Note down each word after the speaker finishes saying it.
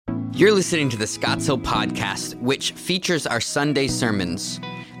You're listening to the Scotts Hill Podcast, which features our Sunday sermons.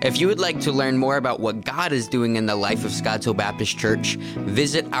 If you would like to learn more about what God is doing in the life of Scotts Hill Baptist Church,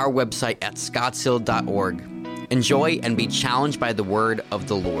 visit our website at scottshill.org. Enjoy and be challenged by the word of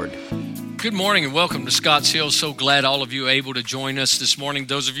the Lord. Good morning and welcome to Scotts Hill. So glad all of you are able to join us this morning.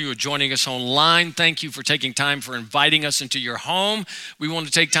 Those of you who are joining us online, thank you for taking time for inviting us into your home. We want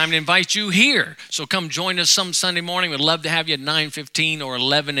to take time to invite you here. So come join us some Sunday morning. We'd love to have you at 9:15 or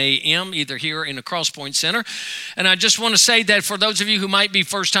 11 a.m., either here in the Crosspoint Center. And I just want to say that for those of you who might be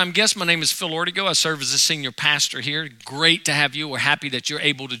first-time guests, my name is Phil Ortigo. I serve as a senior pastor here. Great to have you. We're happy that you're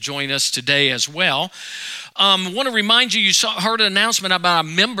able to join us today as well. I want to remind you, heard an announcement about our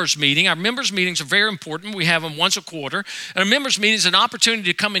members meeting. Our members meetings are very important. We have them once a quarter. And a members meeting is an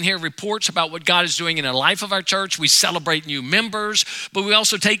opportunity to come and hear reports about what God is doing in the life of our church. We celebrate new members, but we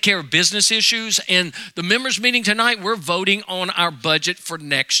also take care of business issues. And the members meeting tonight, we're voting on our budget for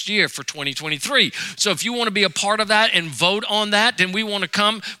next year, for 2023. So if you want to be a part of that and vote on that, then we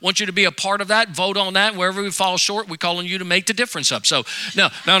want you to be a part of that, vote on that. Wherever we fall short, we're calling you to make the difference up. So now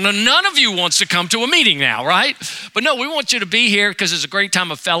none of you wants to come to a meeting now, right? But no, we want you to be here because it's a great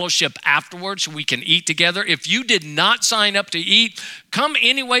time of fellowship afterwards. We can eat together. If you did not sign up to eat, come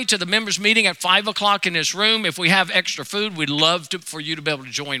anyway to the members meeting at 5 o'clock in this room. If we have extra food, we'd love for you to be able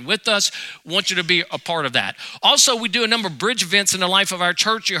to join with us. Want you to be a part of that. Also, we do a number of bridge events in the life of our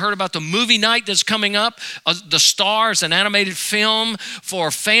church. You heard about the movie night that's coming up. The Stars, an animated film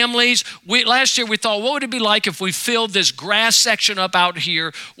for families. Last year we thought, what would it be like if we filled this grass section up out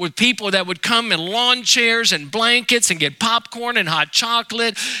here with people that would come in lawn chairs and blankets and get popcorn and hot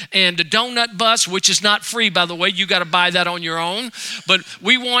chocolate and the donut bus, which is not free, by the way. You got to buy that on your own. But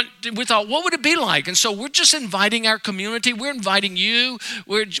we thought, what would it be like? And so we're just inviting our community. We're inviting you.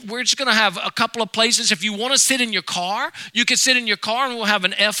 We're just going to have a couple of places. If you want to sit in your car, you can sit in your car and we'll have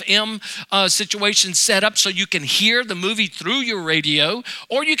an FM situation set up so you can hear the movie through your radio,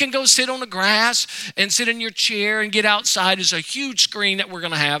 or you can go sit on the grass and sit in your chair and get outside. There's a huge screen that we're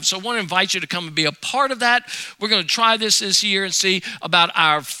going to have. So I want to invite you to come and be a part of that. We're going to try this year and see about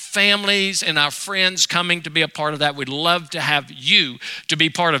our families and our friends coming to be a part of that. We'd love to have you to be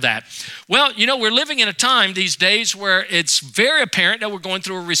part of that. Well, we're living in a time these days where it's very apparent that we're going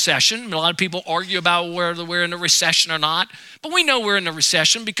through a recession. A lot of people argue about whether we're in a recession or not, but we know we're in a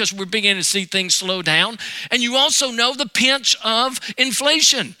recession because we're beginning to see things slow down. And you also know the pinch of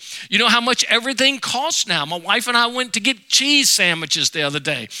inflation. You know how much everything costs now. My wife and I went to get cheese sandwiches the other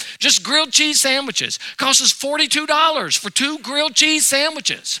day. Just grilled cheese sandwiches. Cost us $42 for 2 grilled cheese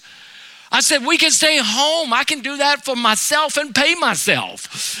sandwiches. I said, we can stay home. I can do that for myself and pay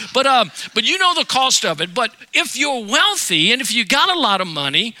myself. But you know the cost of it. But if you're wealthy and if you got a lot of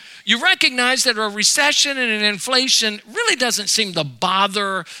money, you recognize that a recession and an inflation really doesn't seem to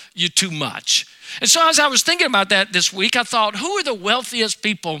bother you too much. And so as I was thinking about that this week, I thought, who are the wealthiest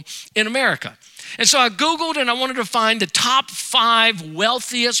people in America? And so I Googled and I wanted to find the top 5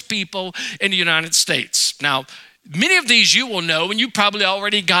 wealthiest people in the United States. Now, many of these you will know, and you probably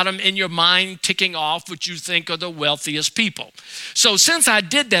already got them in your mind ticking off what you think are the wealthiest people. So since I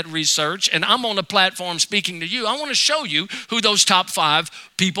did that research and I'm on the platform speaking to you, I want to show you who those top 5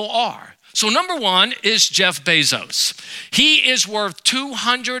 people are. So number 1 is Jeff Bezos. He is worth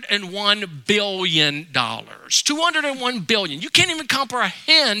 $201 billion. $201 billion. You can't even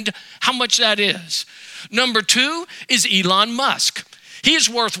comprehend how much that is. Number 2 is Elon Musk. He is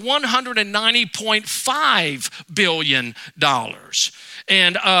worth $190.5 billion.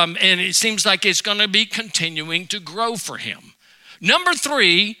 And it seems like it's going to be continuing to grow for him. Number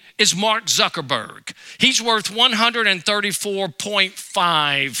 3 is Mark Zuckerberg. He's worth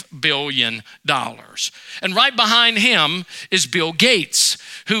 $134.5 billion. And right behind him is Bill Gates,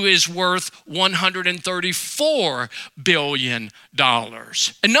 who is worth $134 billion.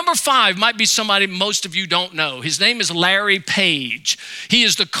 And number 5 might be somebody most of you don't know. His name is Larry Page. He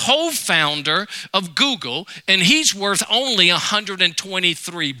is the co-founder of Google, and he's worth only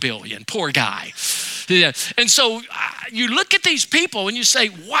 $123 billion. Poor guy. Yeah. And so you look at these people and you say,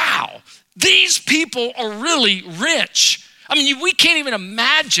 wow, these people are really rich. I mean, we can't even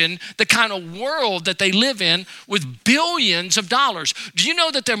imagine the kind of world that they live in with billions of dollars. Do you know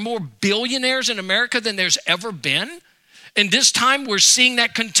that there are more billionaires in America than there's ever been? And this time we're seeing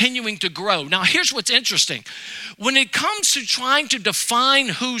that continuing to grow. Now, here's what's interesting. When it comes to trying to define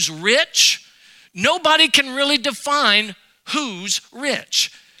who's rich, nobody can really define who's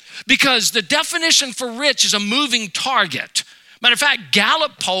rich. Because the definition for rich is a moving target. Matter of fact,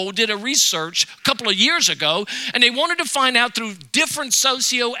 Gallup poll did a research a couple of years ago, and they wanted to find out through different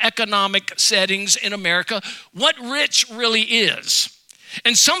socioeconomic settings in America what rich really is.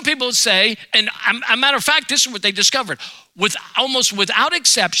 And some people say, and a matter of fact, this is what they discovered. Almost without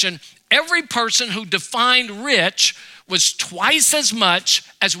exception, every person who defined rich was twice as much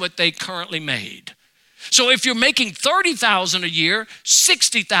as what they currently made. So if you're making $30,000 a year,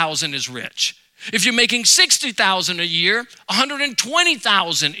 $60,000 is rich. If you're making $60,000 a year,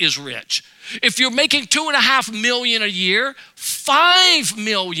 $120,000 is rich. If you're making $2.5 million a year, $5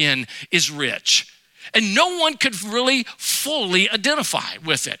 million is rich. And no one could really fully identify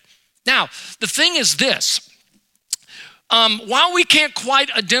with it. Now, the thing is this. While we can't quite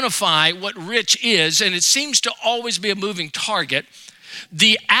identify what rich is, and it seems to always be a moving target,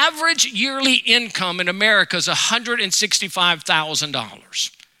 the average yearly income in America is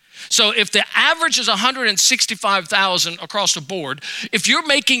 $165,000. So if the average is $165,000 across the board, if you're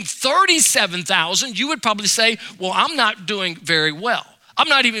making $37,000, you would probably say, well, I'm not doing very well. I'm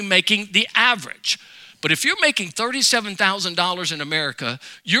not even making the average. But if you're making $37,000 in America,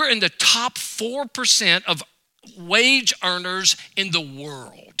 you're in the top 4% of wage earners in the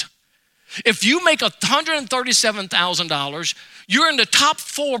world. If you make $137,000, you're in the top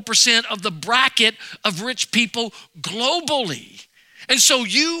 4% of the bracket of rich people globally. And so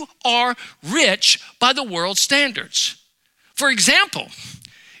you are rich by the world standards. For example,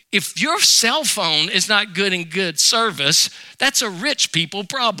 if your cell phone is not good in good service, that's a rich people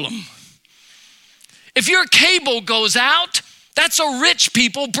problem. If your cable goes out, that's a rich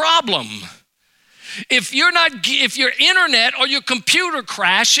people problem. If your internet or your computer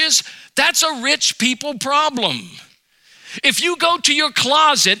crashes, that's a rich people problem. If you go to your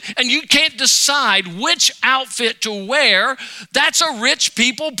closet and you can't decide which outfit to wear, that's a rich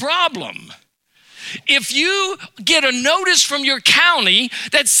people problem. If you get a notice from your county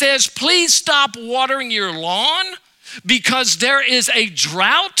that says, please stop watering your lawn because there is a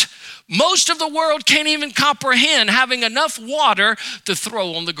drought, most of the world can't even comprehend having enough water to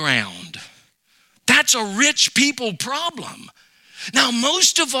throw on the ground. That's a rich people problem. Now,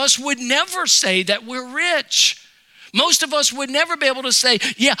 most of us would never say that we're rich. Most of us would never be able to say,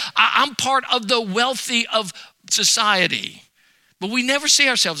 yeah, I'm part of the wealthy of society. But we never see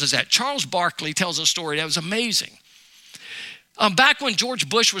ourselves as that. Charles Barkley tells a story that was amazing. Back when George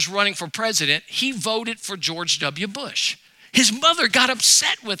Bush was running for president, he voted for George W. Bush. His mother got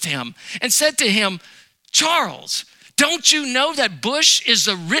upset with him and said to him, Charles, don't you know that Bush is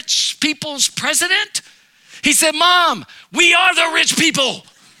the rich people's president? He said, Mom, we are the rich people.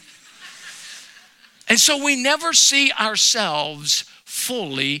 And so we never see ourselves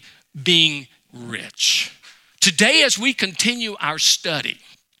fully being rich. Today, as we continue our study,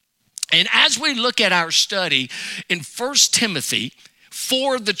 and as we look at our study in 1 Timothy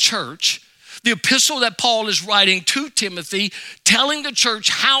for the church, the epistle that Paul is writing to Timothy, telling the church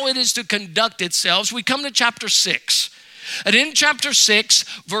how it is to conduct itself, we come to chapter 6. And in chapter 6,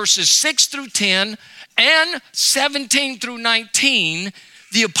 verses 6 through 10 and 17 through 19,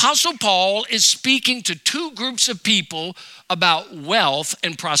 the Apostle Paul is speaking to two groups of people about wealth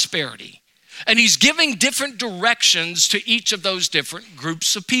and prosperity. And he's giving different directions to each of those different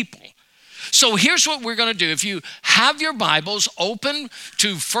groups of people. So here's what we're going to do. If you have your Bibles, open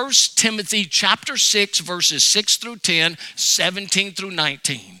to 1 Timothy chapter 6, verses 6 through 10, 17 through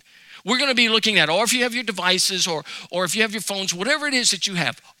 19. We're going to be looking at, or if you have your devices or if you have your phones, whatever it is that you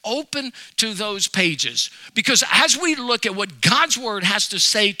have, open to those pages. Because as we look at what God's word has to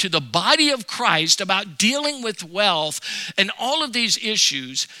say to the body of Christ about dealing with wealth and all of these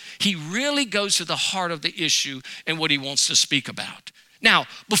issues, he really goes to the heart of the issue and what he wants to speak about. Now,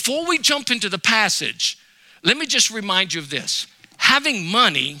 before we jump into the passage, let me just remind you of this. Having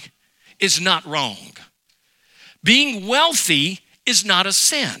money is not wrong. Being wealthy is not a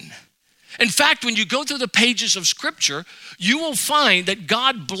sin. In fact, when you go through the pages of Scripture, you will find that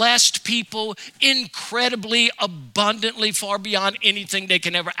God blessed people incredibly, abundantly, far beyond anything they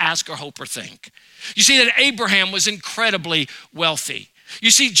can ever ask or hope or think. You see that Abraham was incredibly wealthy.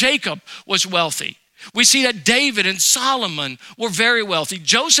 You see Jacob was wealthy. We see that David and Solomon were very wealthy.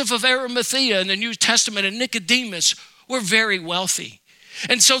 Joseph of Arimathea in the New Testament and Nicodemus were very wealthy.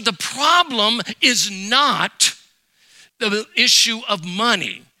 And so the problem is not the issue of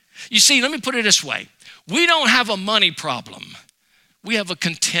money. You see, let me put it this way. We don't have a money problem. We have a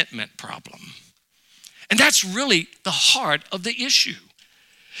contentment problem. And that's really the heart of the issue.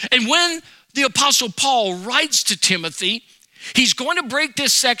 And when the Apostle Paul writes to Timothy, he's going to break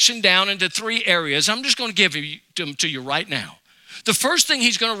this section down into three areas. I'm just going to give them to you right now. The first thing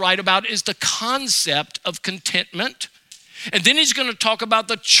he's going to write about is the concept of contentment. And then he's going to talk about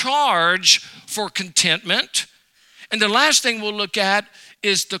the charge for contentment. And the last thing we'll look at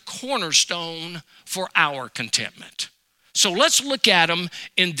is the cornerstone for our contentment. So let's look at them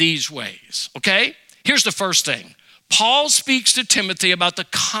in these ways, okay? Here's the first thing. Paul speaks to Timothy about the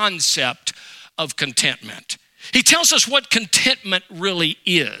concept of contentment. He tells us what contentment really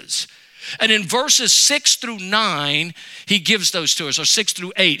is. And in verses 6 through 9, he gives those to us, or 6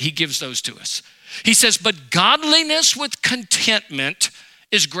 through 8, he gives those to us. He says, but godliness with contentment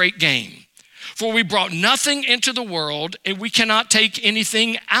is great gain. For we brought nothing into the world, and we cannot take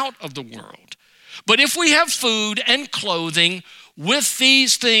anything out of the world. But if we have food and clothing, with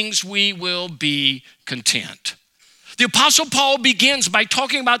these things we will be content. The Apostle Paul begins by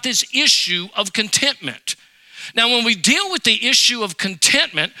talking about this issue of contentment. Now, when we deal with the issue of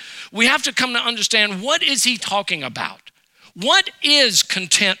contentment, we have to come to understand, what is he talking about? What is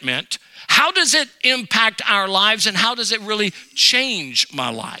contentment? How does it impact our lives, and how does it really change my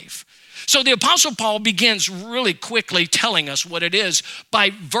life? So the Apostle Paul begins really quickly telling us what it is by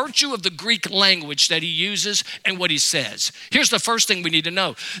virtue of the Greek language that he uses and what he says. Here's the first thing we need to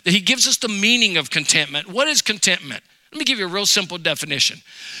know, that he gives us the meaning of contentment. What is contentment? Let me give you a real simple definition.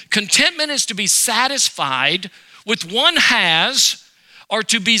 Contentment is to be satisfied with one has, or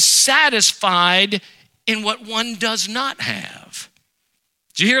to be satisfied in what one does not have.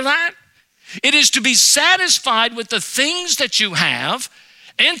 Did you hear that? It is to be satisfied with the things that you have,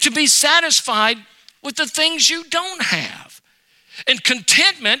 and to be satisfied with the things you don't have. And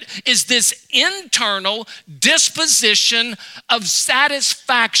contentment is this internal disposition of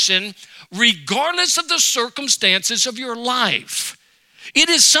satisfaction regardless of the circumstances of your life. It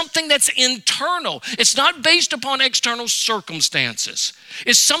is something that's internal. It's not based upon external circumstances.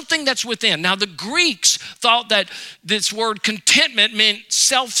 It's something that's within. Now, the Greeks thought that this word contentment meant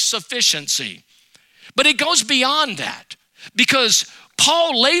self-sufficiency. But it goes beyond that, because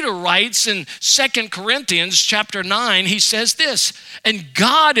Paul later writes in 2 Corinthians chapter 9, he says this, and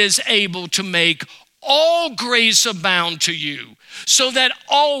God is able to make all grace abound to you, so that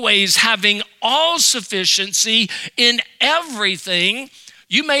always having all sufficiency in everything,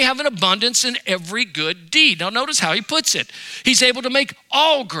 you may have an abundance in every good deed. Now notice how he puts it. He's able to make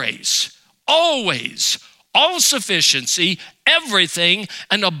all grace, always, all sufficiency, everything,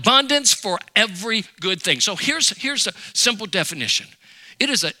 an abundance for every good thing. So here's a simple definition. It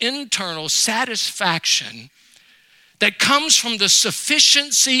is an internal satisfaction that comes from the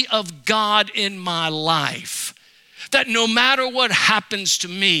sufficiency of God in my life, that no matter what happens to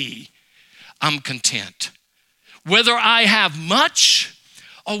me, I'm content. Whether I have much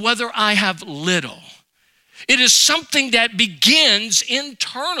or whether I have little, it is something that begins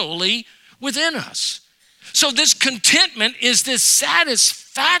internally within us. So this contentment is this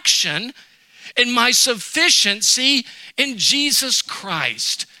satisfaction in my sufficiency in Jesus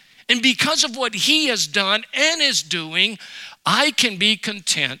Christ. And because of what he has done and is doing, I can be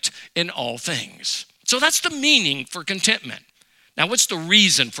content in all things. So that's the meaning for contentment. Now, what's the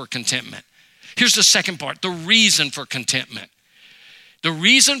reason for contentment? Here's the second part, the reason for contentment. The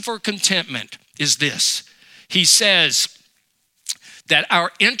reason for contentment is this. He says that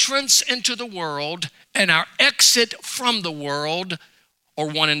our entrance into the world and our exit from the world are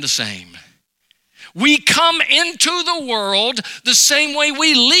one and the same. We come into the world the same way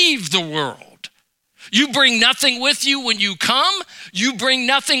we leave the world. You bring nothing with you when you come. You bring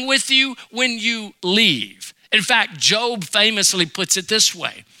nothing with you when you leave. In fact, Job famously puts it this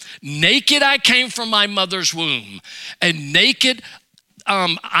way. Naked I came from my mother's womb, and naked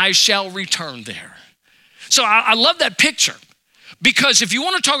I shall return there. So I love that picture, because if you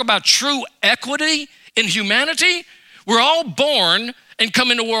want to talk about true equity in humanity, we're all born and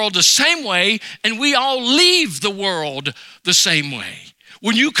come in the world the same way, and we all leave the world the same way.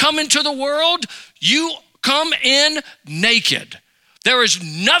 When you come into the world, you come in naked. There is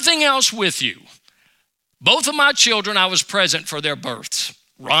nothing else with you. Both of my children, I was present for their births,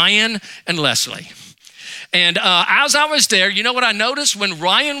 Ryan and Leslie. And as I was there, you know what I noticed? When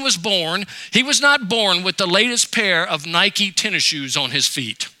Ryan was born, he was not born with the latest pair of Nike tennis shoes on his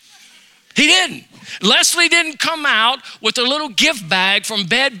feet. He didn't. Leslie didn't come out with a little gift bag from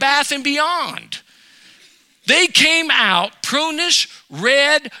Bed Bath & Beyond. They came out prunish,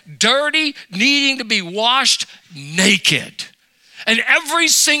 red, dirty, needing to be washed, naked. And every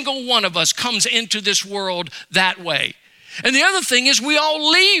single one of us comes into this world that way. And the other thing is we all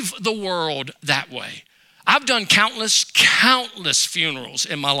leave the world that way. I've done countless funerals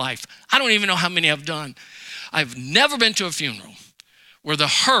in my life. I don't even know how many I've done. I've never been to a funeral where the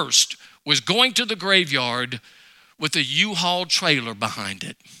hearse was going to the graveyard with a U-Haul trailer behind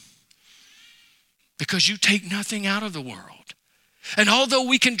it. Because you take nothing out of the world. And although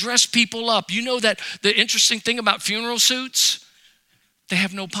we can dress people up, you know that the interesting thing about funeral suits, they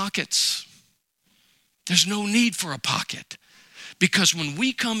have no pockets. There's no need for a pocket. Because when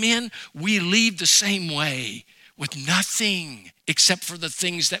we come in, we leave the same way with nothing except for the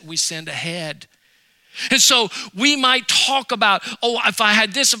things that we send ahead. And so we might talk about, oh, if I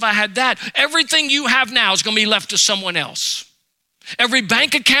had this, if I had that, everything you have now is going to be left to someone else. Every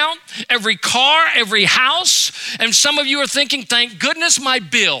bank account, every car, every house. And some of you are thinking, thank goodness my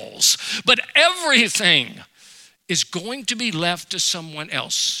bills. But everything is going to be left to someone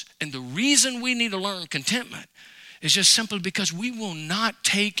else. And the reason we need to learn contentment is just simply because we will not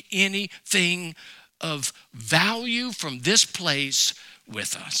take anything of value from this place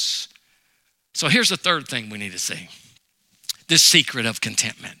with us. So here's the third thing we need to see. The secret of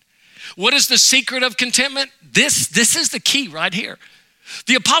contentment. What is the secret of contentment? This is the key right here.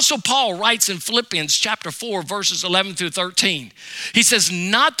 The Apostle Paul writes in Philippians chapter 4, verses 11 through 13. He says,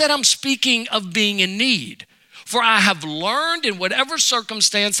 not that I'm speaking of being in need, for I have learned in whatever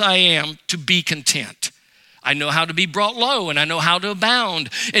circumstance I am to be content. I know how to be brought low and I know how to abound.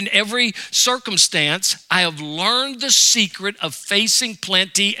 In every circumstance, I have learned the secret of facing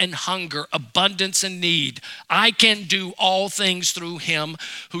plenty and hunger, abundance and need. I can do all things through him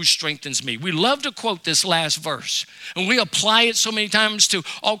who strengthens me. We love to quote this last verse, and we apply it so many times to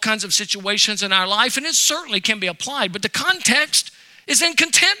all kinds of situations in our life, and it certainly can be applied, but the context is in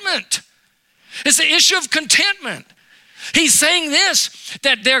contentment. It's the issue of contentment. He's saying this,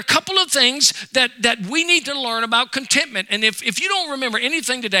 that there are a couple of things that we need to learn about contentment. And if you don't remember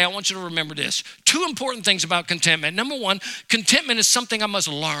anything today, I want you to remember this. Two important things about contentment. Number one, contentment is something I must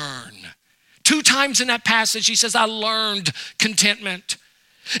learn. 2 times in that passage, he says, I learned contentment.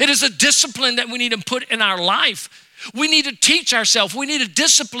 It is a discipline that we need to put in our life. We need to teach ourselves. We need to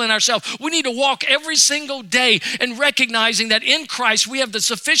discipline ourselves. We need to walk every single day and recognizing that in Christ we have the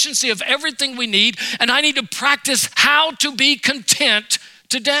sufficiency of everything we need, and I need to practice how to be content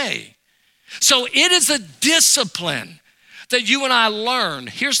today. So it is a discipline that you and I learn.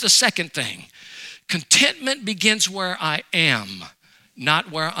 Here's the second thing. Contentment begins where I am,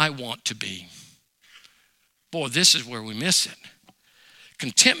 not where I want to be. Boy, this is where we miss it.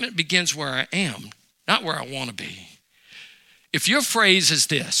 Contentment begins where I am, not where I want to be. If your phrase is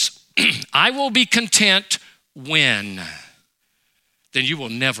this, I will be content when, then you will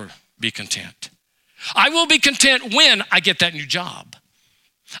never be content. I will be content when I get that new job.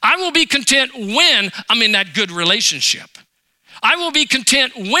 I will be content when I'm in that good relationship. I will be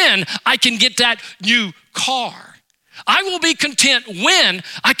content when I can get that new car. I will be content when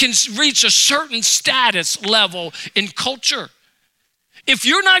I can reach a certain status level in culture. If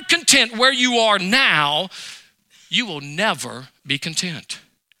you're not content where you are now, you will never be content.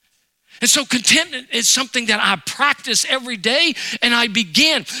 And so contentment is something that I practice every day, and I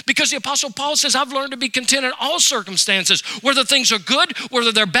begin because the Apostle Paul says, I've learned to be content in all circumstances, whether things are good,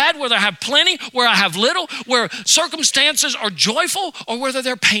 whether they're bad, whether I have plenty, where I have little, where circumstances are joyful or whether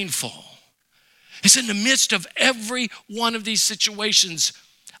they're painful. It's in the midst of every one of these situations,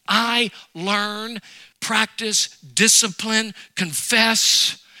 I learn, practice, discipline,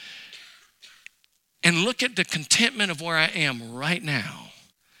 confess, and look at the contentment of where I am right now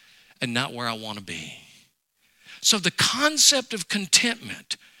and not where I want to be. So the concept of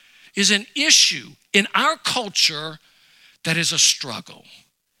contentment is an issue in our culture that is a struggle.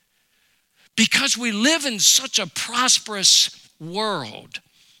 Because we live in such a prosperous world,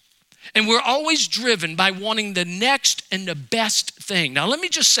 and we're always driven by wanting the next and the best thing. Now, let me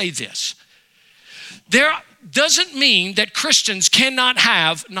just say this. There doesn't mean that Christians cannot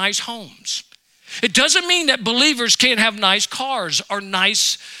have nice homes. It doesn't mean that believers can't have nice cars or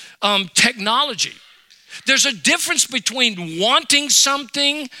nice technology. There's a difference between wanting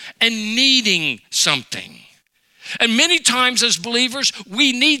something and needing something. And many times as believers,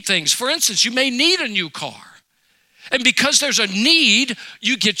 we need things. For instance, you may need a new car. And because there's a need,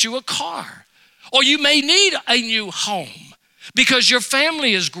 you get you a car. Or you may need a new home because your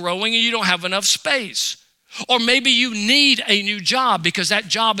family is growing and you don't have enough space. Or maybe you need a new job because that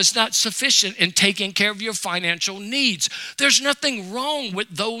job is not sufficient in taking care of your financial needs. There's nothing wrong with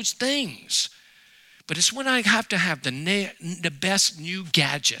those things. But it's when I have to have the best new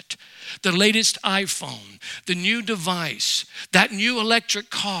gadget, the latest iPhone, the new device, that new electric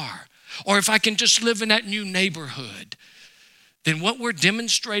car, or if I can just live in that new neighborhood, then what we're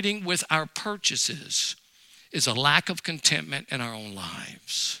demonstrating with our purchases is a lack of contentment in our own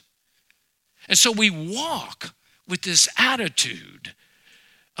lives. And so we walk with this attitude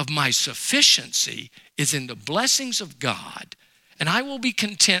of my sufficiency is in the blessings of God, and I will be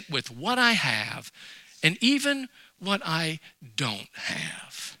content with what I have and even what I don't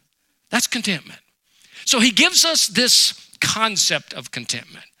have. That's contentment. So he gives us this concept of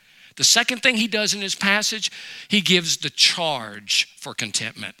contentment. The second thing he does in this passage, he gives the charge for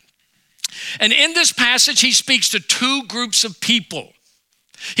contentment. And in this passage, he speaks to two groups of people.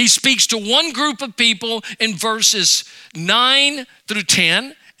 He speaks to one group of people in verses 9 through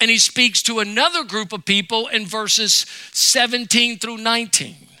 10, and he speaks to another group of people in verses 17 through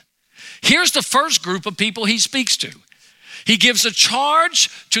 19. Here's the first group of people he speaks to. He gives a charge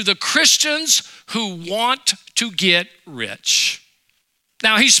to the Christians who want to get rich.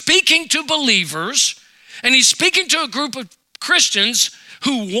 Now, he's speaking to believers, and he's speaking to a group of Christians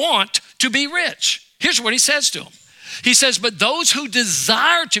who want to be rich. Here's what he says to them. He says, but those who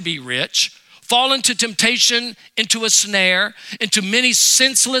desire to be rich fall into temptation, into a snare, into many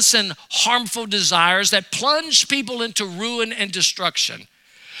senseless and harmful desires that plunge people into ruin and destruction.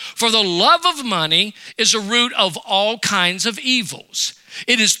 For the love of money is a root of all kinds of evils.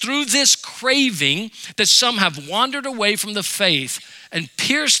 It is through this craving that some have wandered away from the faith and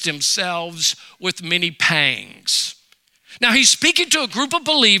pierced themselves with many pangs. Now, he's speaking to a group of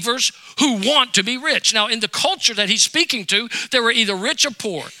believers who want to be rich. Now, in the culture that he's speaking to, they were either rich or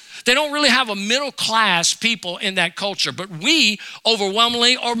poor. They don't really have a middle class people in that culture, but we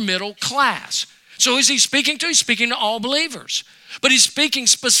overwhelmingly are middle class. So who's he speaking to? He's speaking to all believers. But he's speaking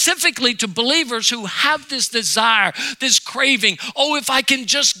specifically to believers who have this desire, this craving. Oh, if I can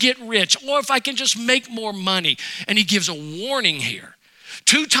just get rich, or if I can just make more money. And he gives a warning here.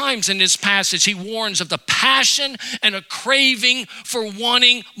 2 times in this passage, he warns of the passion and a craving for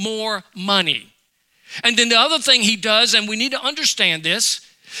wanting more money. And then the other thing he does, and we need to understand this,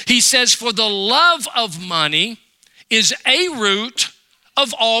 he says, for the love of money is a root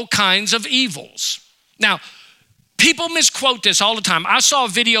of all kinds of evils. Now, people misquote this all the time. I saw a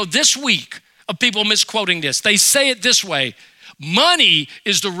video this week of people misquoting this. They say it this way: money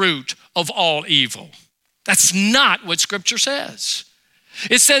is the root of all evil. That's not what Scripture says.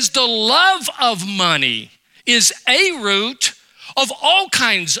 It says the love of money is a root of all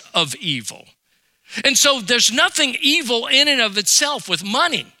kinds of evil. And so there's nothing evil in and of itself with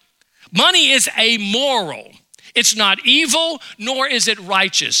money. Money is amoral. It's not evil, nor is it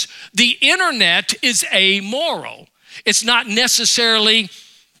righteous. The internet is amoral. It's not necessarily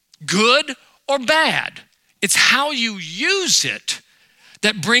good or bad. It's how you use it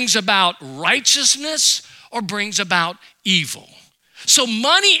that brings about righteousness or brings about evil. So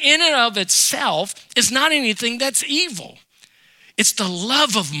money in and of itself is not anything that's evil. It's the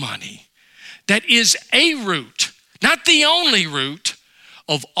love of money that is a root, not the only root,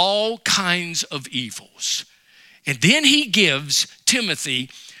 of all kinds of evils. And then he gives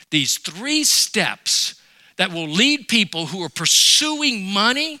Timothy these 3 steps that will lead people who are pursuing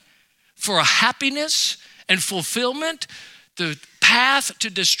money for a happiness and fulfillment, the path to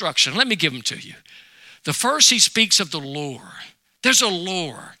destruction. Let me give them to you. The first, he speaks of the lure. There's a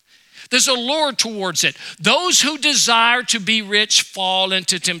lure. There's a lure towards it. Those who desire to be rich fall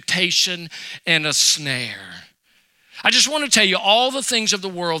into temptation and a snare. I just want to tell you, all the things of the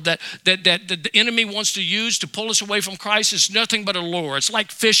world that the enemy wants to use to pull us away from Christ is nothing but a lure. It's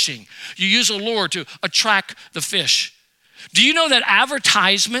like fishing. You use a lure to attract the fish. Do you know that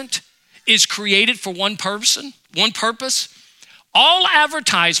advertisement is created for one purpose? All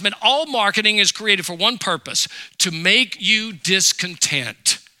advertisement, all marketing is created for one purpose: to make you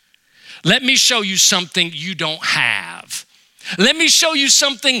discontent. Let me show you something you don't have. Let me show you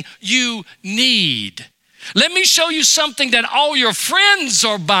something you need. Let me show you something that all your friends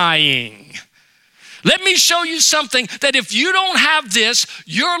are buying. Let me show you something that if you don't have this,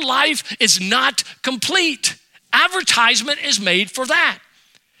 your life is not complete. Advertisement is made for that.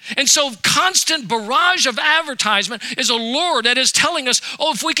 And so constant barrage of advertisement is a lure that is telling us,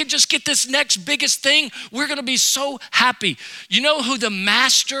 oh, if we could just get this next biggest thing, we're going to be so happy. You know who the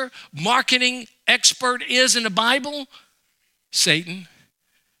master marketing expert is in the Bible? Satan.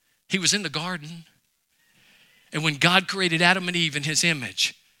 He was in the garden. And when God created Adam and Eve in his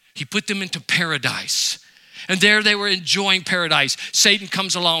image, he put them into paradise. And there they were enjoying paradise. Satan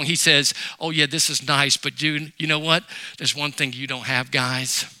comes along. He says, oh, yeah, this is nice. But dude, you know what? There's one thing you don't have,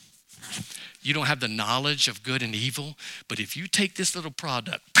 guys. You don't have the knowledge of good and evil. But if you take this little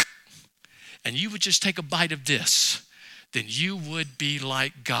product and you would just take a bite of this, then you would be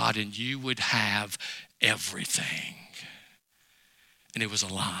like God and you would have everything. And it was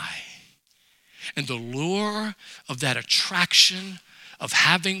a lie. And the lure of that attraction of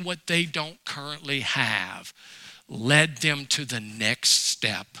having what they don't currently have led them to the next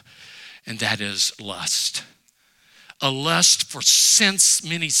step, and that is lust. A lust for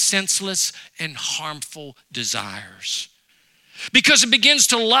many senseless and harmful desires. Because it begins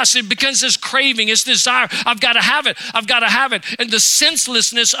to lust, it begins this craving, this desire. I've got to have it, I've got to have it. And the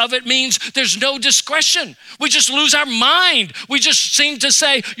senselessness of it means there's no discretion. We just lose our mind. We just seem to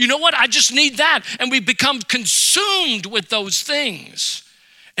say, you know what, I just need that. And we become consumed with those things.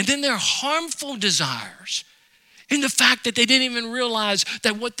 And then they're harmful desires in the fact that they didn't even realize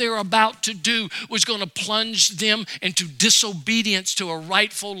that what they're about to do was going to plunge them into disobedience to a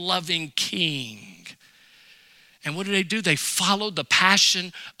rightful, loving king. And what do? They followed the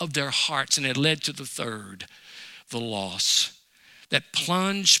passion of their hearts, and it led to the third, the loss that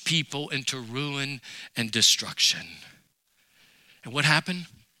plunged people into ruin and destruction. And what happened?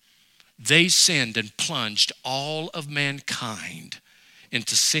 They sinned and plunged all of mankind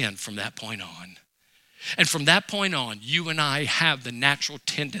into sin from that point on. And from that point on, you and I have the natural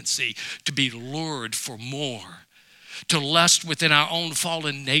tendency to be lured for more, to lust within our own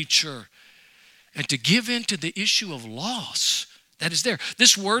fallen nature, and to give in to the issue of loss that is there.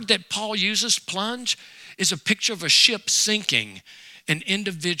 This word that Paul uses, plunge, is a picture of a ship sinking and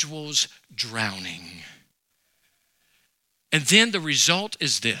individuals drowning. And then the result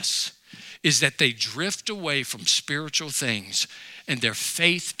is this, is that they drift away from spiritual things and their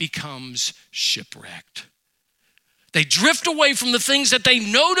faith becomes shipwrecked. They drift away from the things that they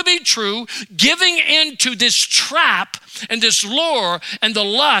know to be true, giving into this trap and this lure and the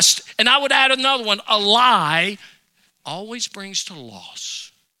lust. And I would add another one, a lie always brings to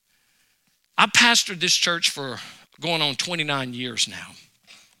loss. I pastored this church for going on 29 years now.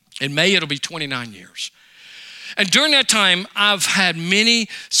 In May, it'll be 29 years. And during that time, I've had many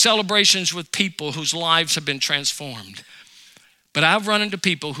celebrations with people whose lives have been transformed. But I've run into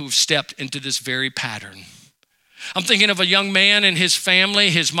people who've stepped into this very pattern. I'm thinking of a young man and his family.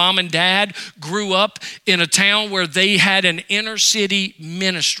 His mom and dad grew up in a town where they had an inner city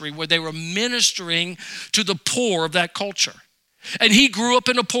ministry, where they were ministering to the poor of that culture. And he grew up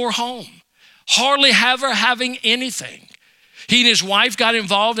in a poor home, hardly ever having anything. He and his wife got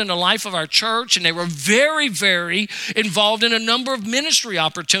involved in the life of our church, and they were very, very involved in a number of ministry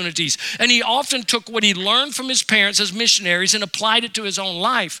opportunities. And he often took what he learned from his parents as missionaries and applied it to his own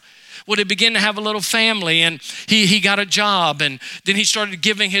life. Well, he began to have a little family, and he got a job, and then he started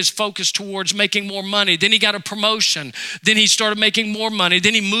giving his focus towards making more money. Then he got a promotion. Then he started making more money.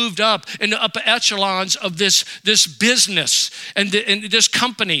 Then he moved up in the upper echelons of this business and this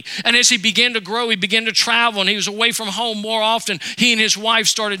company. And as he began to grow, he began to travel, and he was away from home more often. He and his wife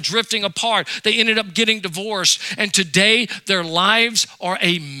started drifting apart. They ended up getting divorced, and today their lives are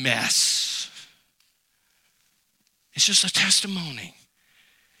a mess. It's just a testimony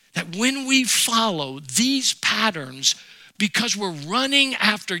that when we follow these patterns, because we're running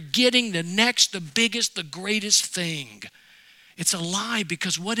after getting the next, the biggest, the greatest thing, it's a lie,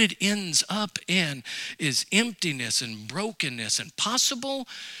 because what it ends up in is emptiness and brokenness and possible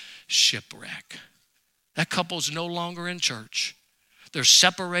shipwreck. That couple's no longer in church. They're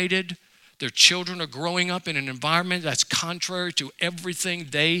separated. Their children are growing up in an environment that's contrary to everything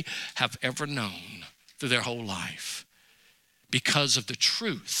they have ever known through their whole life, because of the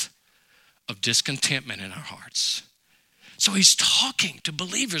truth of discontentment in our hearts. So he's talking to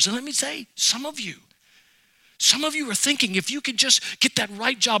believers. And let me say, some of you are thinking, if you could just get that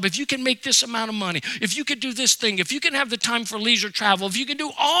right job, if you can make this amount of money, if you could do this thing, if you can have the time for leisure travel, if you can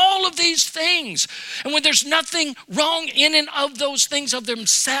do all of these things, and when there's nothing wrong in and of those things of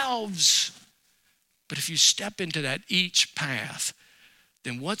themselves, but if you step into that each path,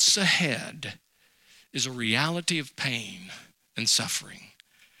 then what's ahead is a reality of pain and suffering.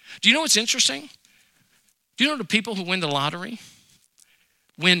 Do you know what's interesting? Do you know the people who win the lottery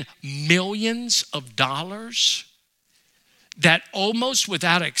win millions of dollars? That almost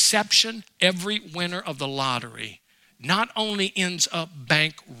without exception, every winner of the lottery not only ends up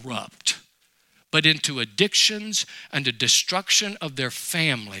bankrupt, but into addictions and the destruction of their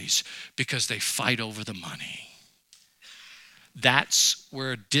families because they fight over the money. That's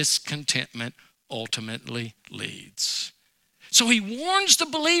where discontentment ultimately leads. So he warns the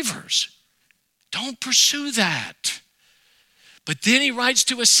believers, don't pursue that. But then he writes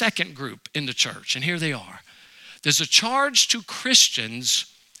to a second group in the church, and here they are. There's a charge to Christians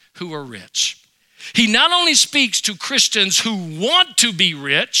who are rich. He not only speaks to Christians who want to be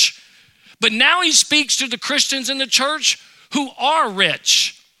rich, but now he speaks to the Christians in the church who are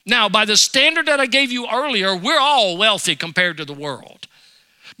rich. Now, by the standard that I gave you earlier, we're all wealthy compared to the world.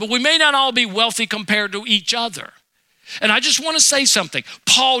 But we may not all be wealthy compared to each other. And I just want to say something.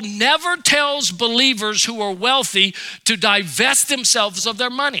 Paul never tells believers who are wealthy to divest themselves of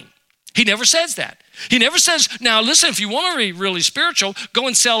their money. He never says that. He never says, now listen, if you want to be really spiritual, go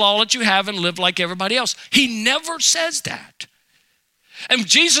and sell all that you have and live like everybody else. He never says that. And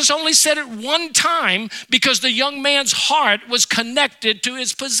Jesus only said it one time because the young man's heart was connected to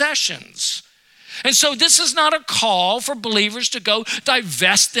his possessions. And so this is not a call for believers to go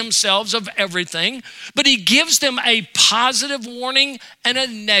divest themselves of everything, but he gives them a positive warning and a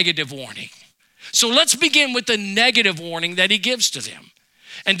negative warning. So let's begin with the negative warning that he gives to them.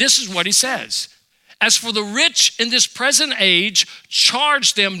 And this is what he says. As for the rich in this present age,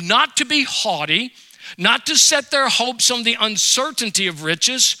 charge them not to be haughty, not to set their hopes on the uncertainty of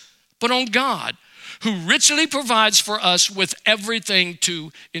riches, but on God, who richly provides for us with everything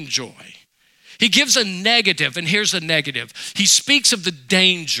to enjoy. He gives a negative, and here's the negative. He speaks of the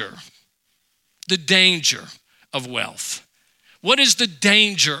danger of wealth. What is the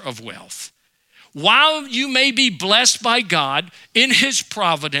danger of wealth? While you may be blessed by God in his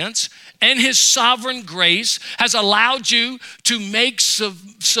providence and his sovereign grace has allowed you to make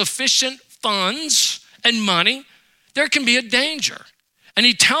sufficient funds and money, there can be a danger. And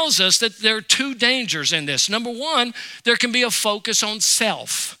he tells us that there are two dangers in this. Number one, there can be a focus on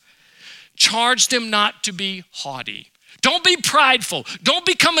self. Charge them not to be haughty. Don't be prideful. Don't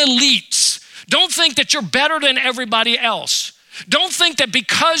become elites. Don't think that you're better than everybody else. Don't think that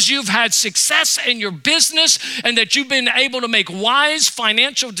because you've had success in your business and that you've been able to make wise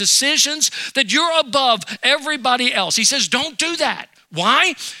financial decisions that you're above everybody else. He says, don't do that.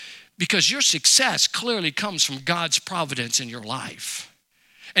 Why? Because your success clearly comes from God's providence in your life.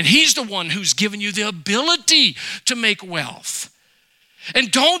 And he's the one who's given you the ability to make wealth. And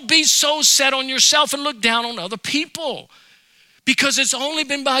don't be so set on yourself and look down on other people, because it's only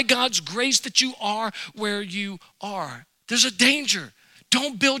been by God's grace that you are where you are. There's a danger.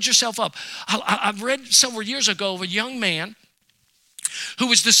 Don't build yourself up. I've read several years ago of a young man who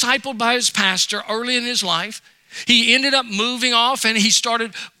was discipled by his pastor early in his life. He ended up moving off and he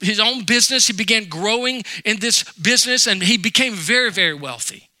started his own business. He began growing in this business and he became very, very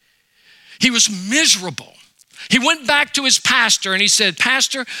wealthy. He was miserable. He went back to his pastor and he said,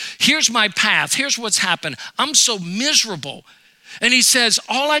 Pastor, here's my path. Here's what's happened. I'm so miserable. And he says,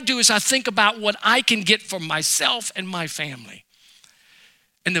 all I do is I think about what I can get for myself and my family.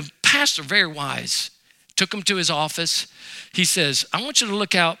 And the pastor, very wise, took him to his office. He says, I want you to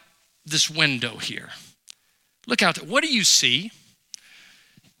look out this window here. Look out there. What do you see?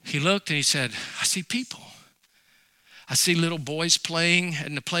 He looked and he said, I see people. I see little boys playing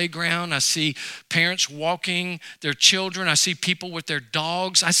in the playground. I see parents walking their children. I see people with their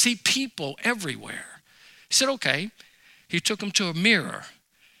dogs. I see people everywhere. He said, okay. He took him to a mirror.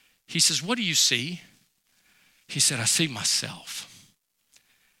 He says, what do you see? He said, I see myself.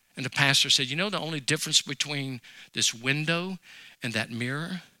 And the pastor said, you know the only difference between this window and that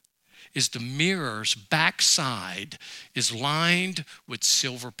mirror is the mirror's backside is lined with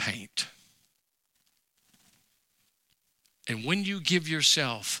silver paint. And when you give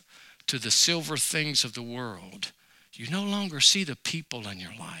yourself to the silver things of the world, you no longer see the people in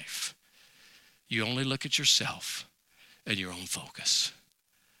your life. You only look at yourself and your own focus.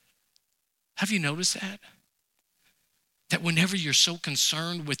 Have you noticed that? That whenever you're so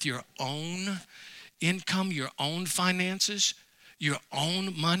concerned with your own income, your own finances, your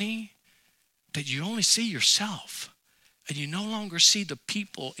own money, that you only see yourself and you no longer see the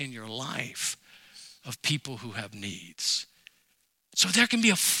people in your life of people who have needs. So there can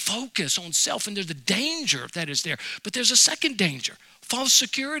be a focus on self, and there's the danger that is there. But there's a second danger, false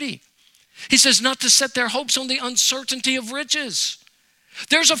security. He says not to set their hopes on the uncertainty of riches.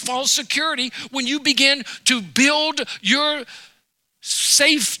 There's a false security when you begin to build your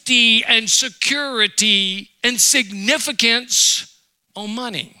safety and security and significance on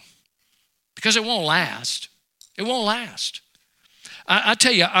money, because it won't last. It won't last. I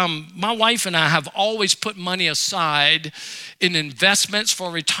tell you, my wife and I have always put money aside in investments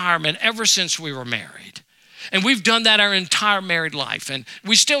for retirement ever since we were married. And we've done that our entire married life, and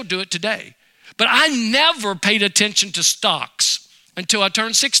we still do it today. But I never paid attention to stocks until I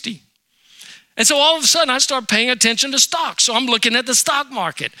turned 60. And so all of a sudden, I started paying attention to stocks. So I'm looking at the stock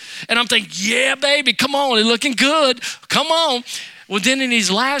market, and I'm thinking, yeah, baby, come on, it's looking good. Come on. Well, then in his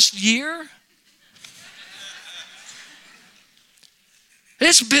last year,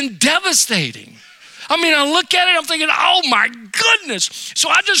 it's been devastating. I mean, I look at it, I'm thinking, oh my goodness. So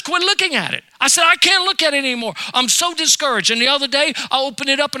I just quit looking at it. I said, I can't look at it anymore. I'm so discouraged. And the other day, I opened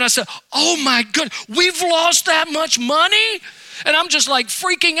it up and I said, oh my goodness, we've lost that much money? And I'm just like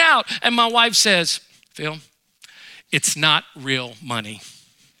freaking out. And my wife says, Phil, it's not real money.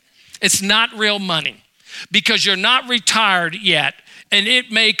 It's not real money because you're not retired yet. And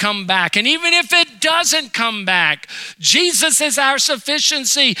it may come back. And even if it doesn't come back, Jesus is our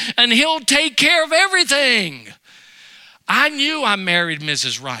sufficiency and he'll take care of everything. I knew I married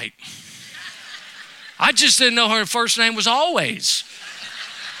Mrs. Wright. I just didn't know her first name was Always.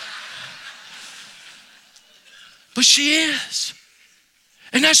 But she is.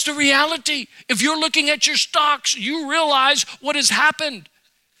 And that's the reality. If you're looking at your stocks, you realize what has happened.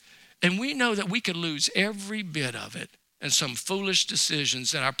 And we know that we could lose every bit of it in some foolish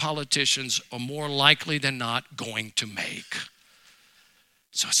decisions that our politicians are more likely than not going to make.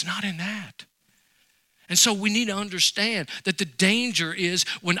 So it's not in that. And so we need to understand that the danger is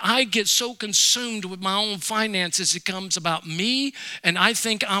when I get so consumed with my own finances, it comes about me, and I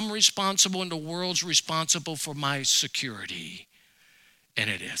think I'm responsible and the world's responsible for my security. And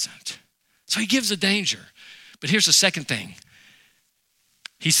it isn't. So he gives a danger. But here's the second thing.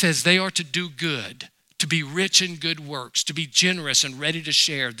 He says they are to do good, to be rich in good works, to be generous and ready to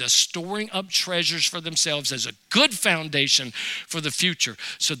share, thus storing up treasures for themselves as a good foundation for the future,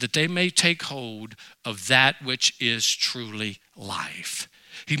 so that they may take hold of that which is truly life.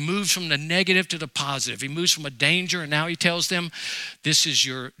 He moves from the negative to the positive. He moves from a danger, and now he tells them, this is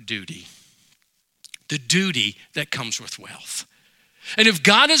your duty. The duty that comes with wealth. And if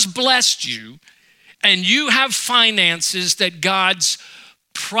God has blessed you, and you have finances that God's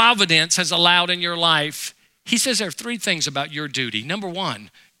providence has allowed in your life, he says there are three things about your duty. Number one,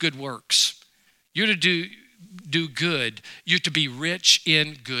 good works. You're to do good. You're to be rich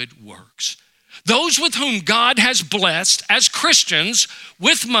in good works. Those with whom God has blessed as Christians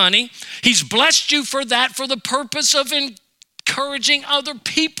with money, he's blessed you for that, for the purpose of encouraging other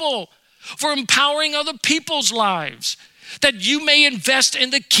people, for empowering other people's lives, that you may invest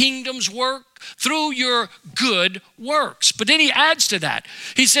in the kingdom's work through your good works. But then he adds to that.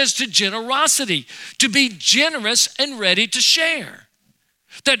 He says to generosity, to be generous and ready to share.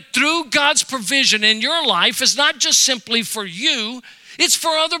 That through God's provision in your life is not just simply for you, it's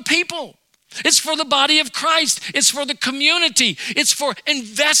for other people. It's for the body of Christ. It's for the community. It's for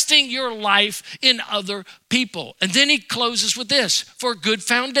investing your life in other people. And then he closes with this, for a good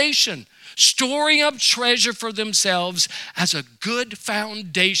foundation. Storing up treasure for themselves as a good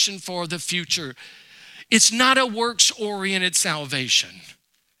foundation for the future. It's not a works-oriented salvation.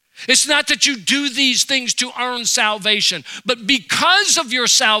 It's not that you do these things to earn salvation, but because of your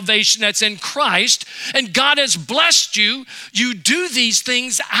salvation that's in Christ and God has blessed you, you do these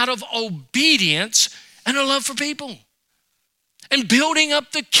things out of obedience and a love for people and building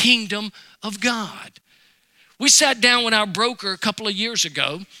up the kingdom of God. We sat down with our broker a couple of years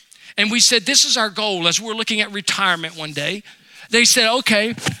ago, and we said, this is our goal as we're looking at retirement one day. They said,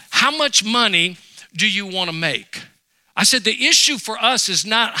 okay, how much money do you want to make? I said, the issue for us is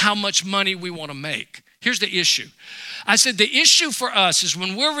not how much money we want to make. Here's the issue. I said, the issue for us is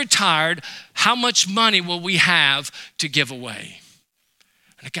when we're retired, how much money will we have to give away?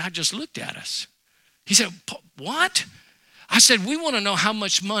 And the guy just looked at us. He said, what? I said, we want to know how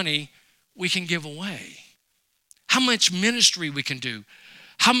much money we can give away, how much ministry we can do.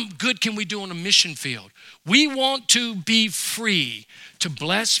 How good can we do on a mission field? We want to be free to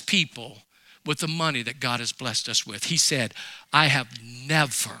bless people with the money that God has blessed us with. He said, I have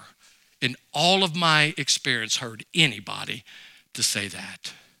never in all of my experience heard anybody to say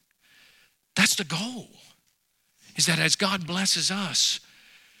that. That's the goal, is that as God blesses us,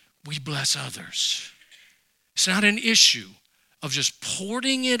 we bless others. It's not an issue of just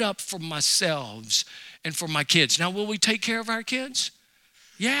pouring it up for myself and for my kids. Now, will we take care of our kids?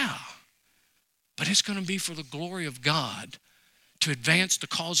 Yeah, but it's going to be for the glory of God to advance the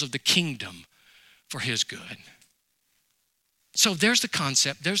cause of the kingdom for his good. So there's the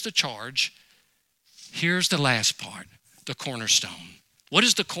concept, there's the charge. Here's the last part, the cornerstone. What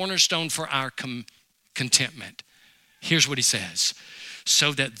is the cornerstone for our contentment? Here's what he says,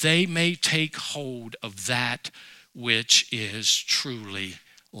 so that they may take hold of that which is truly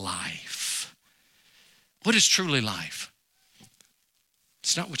life. What is truly life?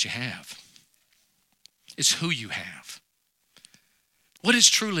 It's not what you have. It's who you have. What is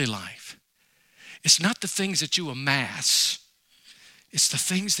truly life? It's not the things that you amass. It's the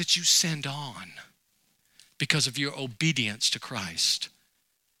things that you send on because of your obedience to Christ.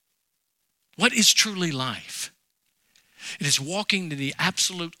 What is truly life? It is walking in the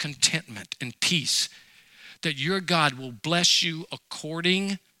absolute contentment and peace that your God will bless you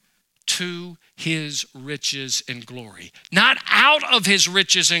according to his riches and glory. Not out of his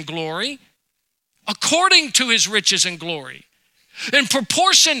riches and glory, according to his riches and glory, in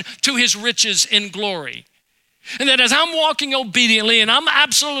proportion to his riches and glory. And that as I'm walking obediently and I'm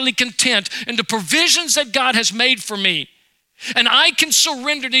absolutely content in the provisions that God has made for me, and I can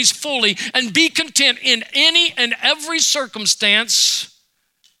surrender these fully and be content in any and every circumstance,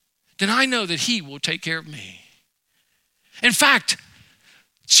 then I know that he will take care of me. In fact,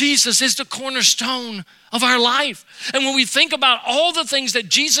 Jesus is the cornerstone of our life. And when we think about all the things that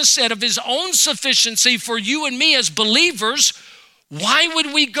Jesus said of his own sufficiency for you and me as believers, why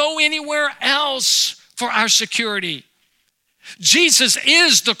would we go anywhere else for our security? Jesus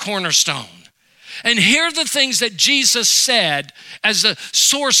is the cornerstone. And here are the things that Jesus said as the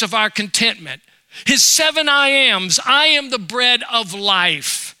source of our contentment. His 7 I ams. I am the bread of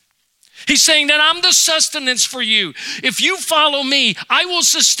life. He's saying that I'm the sustenance for you. If you follow me, I will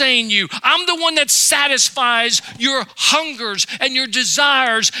sustain you. I'm the one that satisfies your hungers and your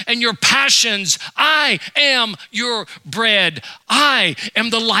desires and your passions. I am your bread. I am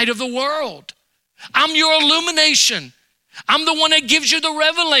the light of the world. I'm your illumination. I'm the one that gives you the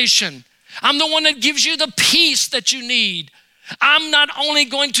revelation. I'm the one that gives you the peace that you need. I'm not only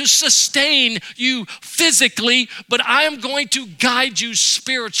going to sustain you physically, but I am going to guide you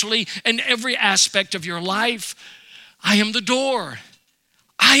spiritually in every aspect of your life. I am the door.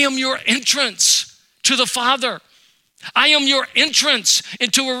 I am your entrance to the Father. I am your entrance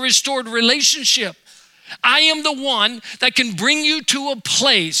into a restored relationship. I am the one that can bring you to a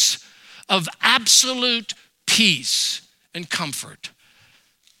place of absolute peace and comfort.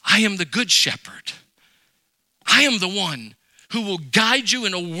 I am the good shepherd. I am the one who will guide you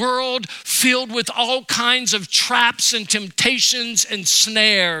in a world filled with all kinds of traps and temptations and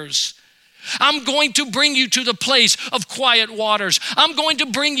snares. I'm going to bring you to the place of quiet waters. I'm going to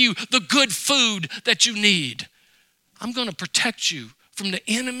bring you the good food that you need. I'm going to protect you from the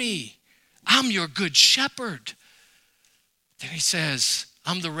enemy. I'm your good shepherd. Then he says,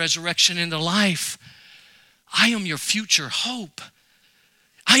 I'm the resurrection and the life. I am your future hope.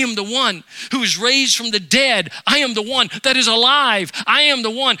 I am the one who is raised from the dead. I am the one that is alive. I am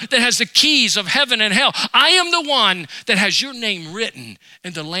the one that has the keys of heaven and hell. I am the one that has your name written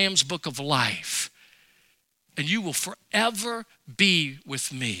in the Lamb's book of life. And you will forever be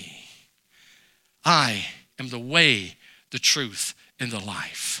with me. I am the way, the truth, and the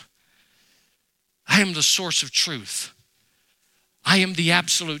life. I am the source of truth. I am the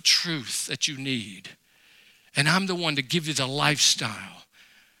absolute truth that you need. And I'm the one to give you the lifestyle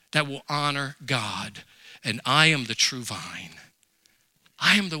that will honor God. And I am the true vine.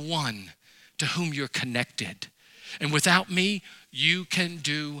 I am the one to whom you're connected. And without me, you can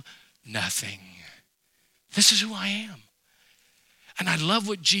do nothing. This is who I am. And I love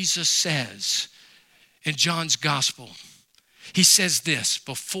what Jesus says in John's gospel. He says this,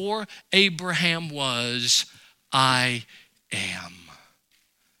 before Abraham was, I am.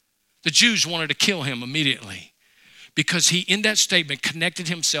 The Jews wanted to kill him immediately, because he, in that statement, connected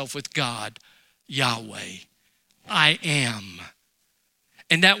himself with God, Yahweh. I am.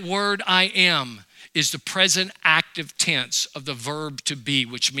 And that word I am is the present active tense of the verb to be,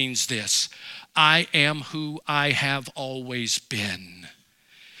 which means this: I am who I have always been,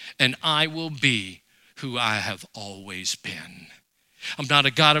 and I will be who I have always been. I'm not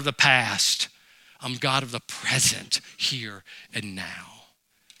a God of the past. I'm God of the present, here and now.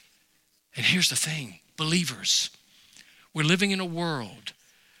 And here's the thing, believers, we're living in a world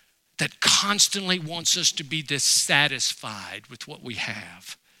that constantly wants us to be dissatisfied with what we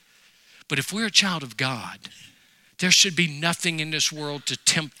have. But if we're a child of God, there should be nothing in this world to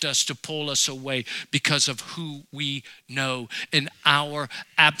tempt us, to pull us away because of who we know and our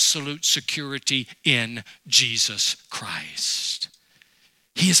absolute security in Jesus Christ.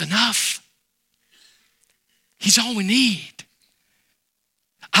 He is enough. He's all we need.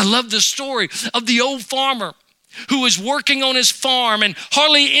 I love the story of the old farmer who was working on his farm and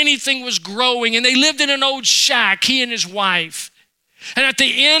hardly anything was growing, and they lived in an old shack, he and his wife. And at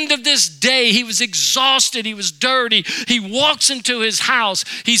the end of this day, he was exhausted, he was dirty. He walks into his house,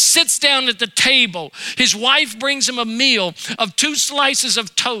 he sits down at the table. His wife brings him a meal of 2 slices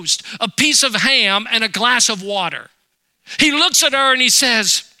of toast, a piece of ham, and a glass of water. He looks at her and he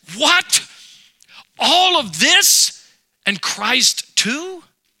says, what? All of this and Christ too?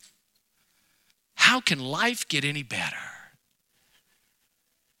 How can life get any better?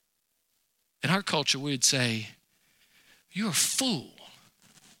 In our culture, we would say, you're a fool.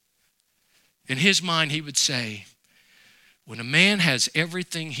 In his mind, he would say, when a man has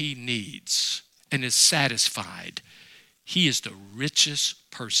everything he needs and is satisfied, he is the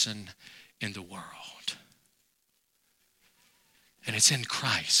richest person in the world. And it's in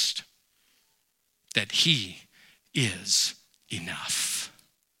Christ that he is enough.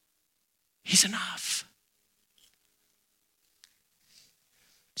 He's enough.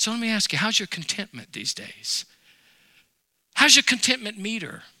 So let me ask you, how's your contentment these days? How's your contentment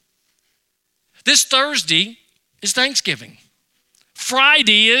meter? This Thursday is Thanksgiving.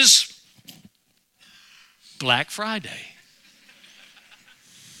 Friday is Black Friday.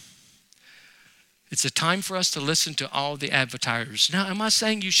 It's a time for us to listen to all the advertisers. Now, am I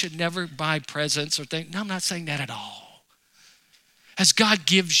saying you should never buy presents or things? No, I'm not saying that at all. As God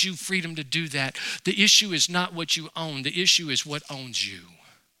gives you freedom to do that, the issue is not what you own. The issue is what owns you.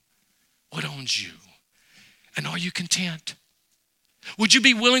 What owns you? And are you content? Would you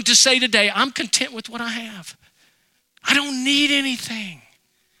be willing to say today, I'm content with what I have. I don't need anything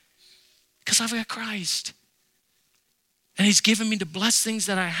because I've got Christ. And he's given me the blessed things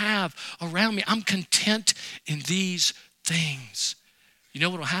that I have around me. I'm content in these things. You know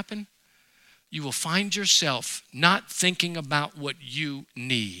what will happen? You will find yourself not thinking about what you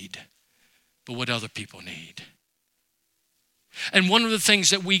need, but what other people need. And one of the things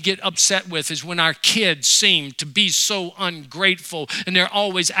that we get upset with is when our kids seem to be so ungrateful and they're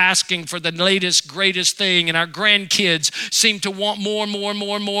always asking for the latest, greatest thing, and our grandkids seem to want more and more and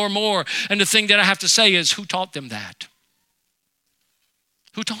more and more and more. And the thing that I have to say is, who taught them that?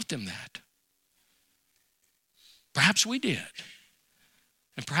 Who taught them that? Perhaps we did.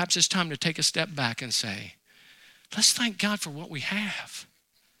 And perhaps it's time to take a step back and say, let's thank God for what we have.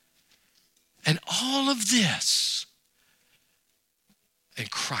 And all of this, and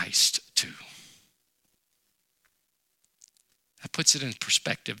Christ too. That puts it in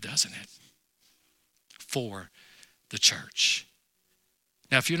perspective, doesn't it? For the church.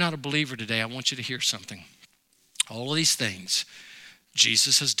 Now, if you're not a believer today, I want you to hear something. All of these things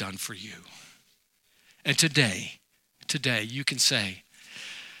Jesus has done for you. And today, you can say,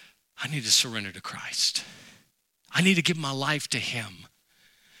 I need to surrender to Christ. I need to give my life to him.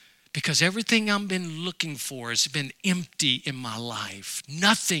 Because everything I've been looking for has been empty in my life.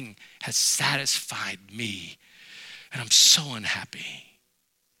 Nothing has satisfied me. And I'm so unhappy.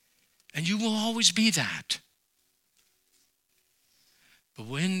 And you will always be that. But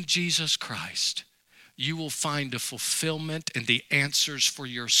when Jesus Christ, you will find the fulfillment and the answers for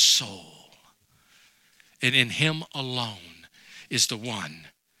your soul. And in him alone is the one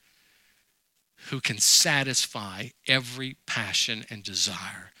who can satisfy every passion and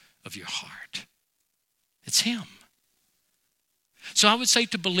desire of your heart. It's him. So I would say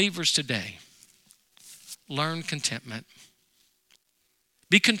to believers today, learn contentment.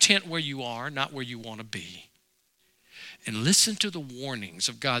 Be content where you are, not where you want to be. And listen to the warnings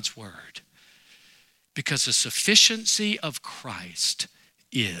of God's word. Because the sufficiency of Christ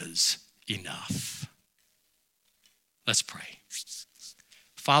is enough. Let's pray.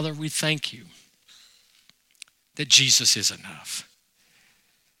 Father, we thank you that Jesus is enough.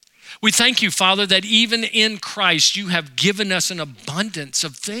 We thank you, Father, that even in Christ you have given us an abundance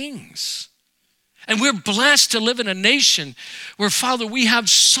of things. And we're blessed to live in a nation where, Father, we have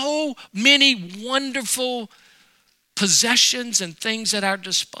so many wonderful possessions and things at our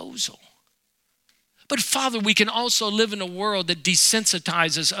disposal. But Father, we can also live in a world that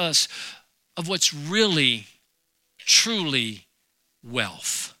desensitizes us of what's really, truly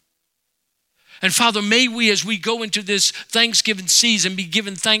wealth. And Father, may we, as we go into this Thanksgiving season, be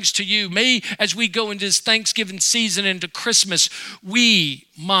giving thanks to you. May, as we go into this Thanksgiving season into Christmas, we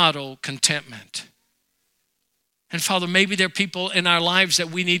model contentment. And Father, maybe there are people in our lives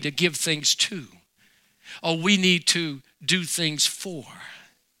that we need to give things to, or we need to do things for.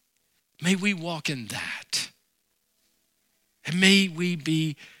 May we walk in that. And may we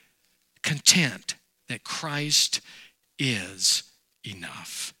be content that Christ is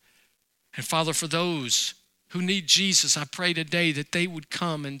enough. And Father, for those who need Jesus, I pray today that they would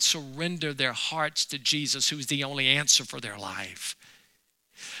come and surrender their hearts to Jesus, who is the only answer for their life.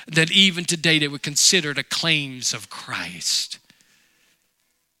 That even today they would consider the claims of Christ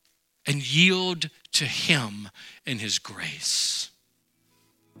and yield to him in his grace.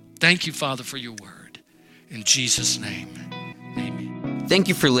 Thank you, Father, for your word. In Jesus' name, amen. Thank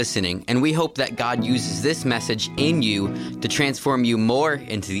you for listening, and we hope that God uses this message in you to transform you more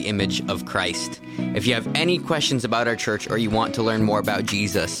into the image of Christ. If you have any questions about our church or you want to learn more about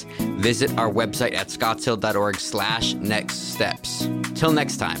Jesus, visit our website at scottshill.org/nextsteps. Till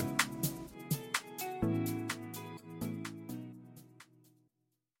next time.